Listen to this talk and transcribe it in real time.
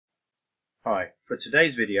Hi, for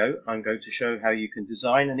today's video I'm going to show how you can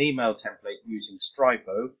design an email template using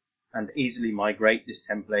Stripo and easily migrate this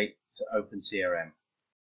template to OpenCRM.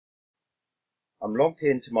 I'm logged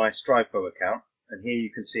into my Stripo account and here you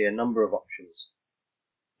can see a number of options.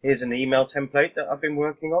 Here's an email template that I've been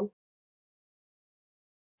working on,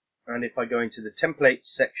 and if I go into the templates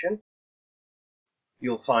section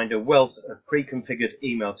you'll find a wealth of pre-configured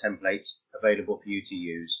email templates available for you to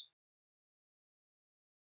use.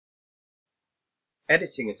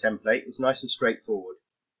 Editing a template is nice and straightforward.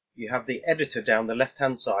 You have the editor down the left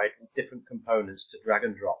hand side with different components to drag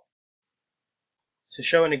and drop. To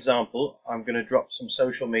show an example, I'm going to drop some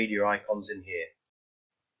social media icons in here.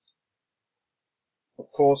 Of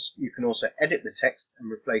course, you can also edit the text and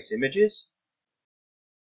replace images.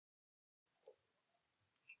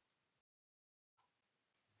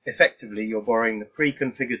 Effectively, you're borrowing the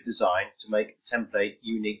pre-configured design to make a template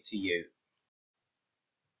unique to you.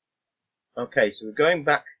 Okay, so we're going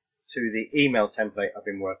back to the email template I've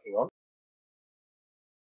been working on.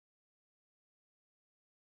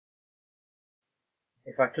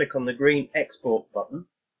 If I click on the green export button,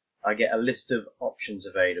 I get a list of options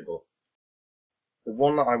available. The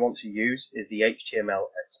one that I want to use is the HTML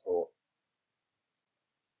export.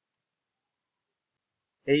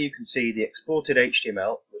 Here you can see the exported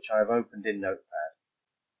HTML, which I have opened in Notepad.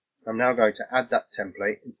 I'm now going to add that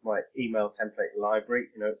template into my email template library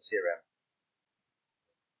in OpenCRM.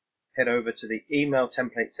 Head over to the email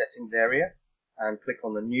template settings area and click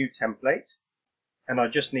on the new template, and I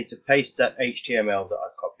just need to paste that HTML that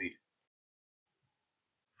I've copied.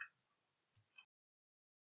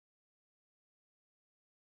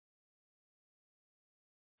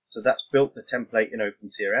 So that's built the template in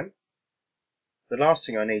OpenCRM. The last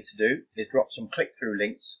thing I need to do is drop some click-through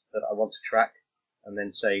links that I want to track and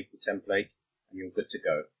then save the template and you're good to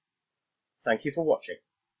go. Thank you for watching.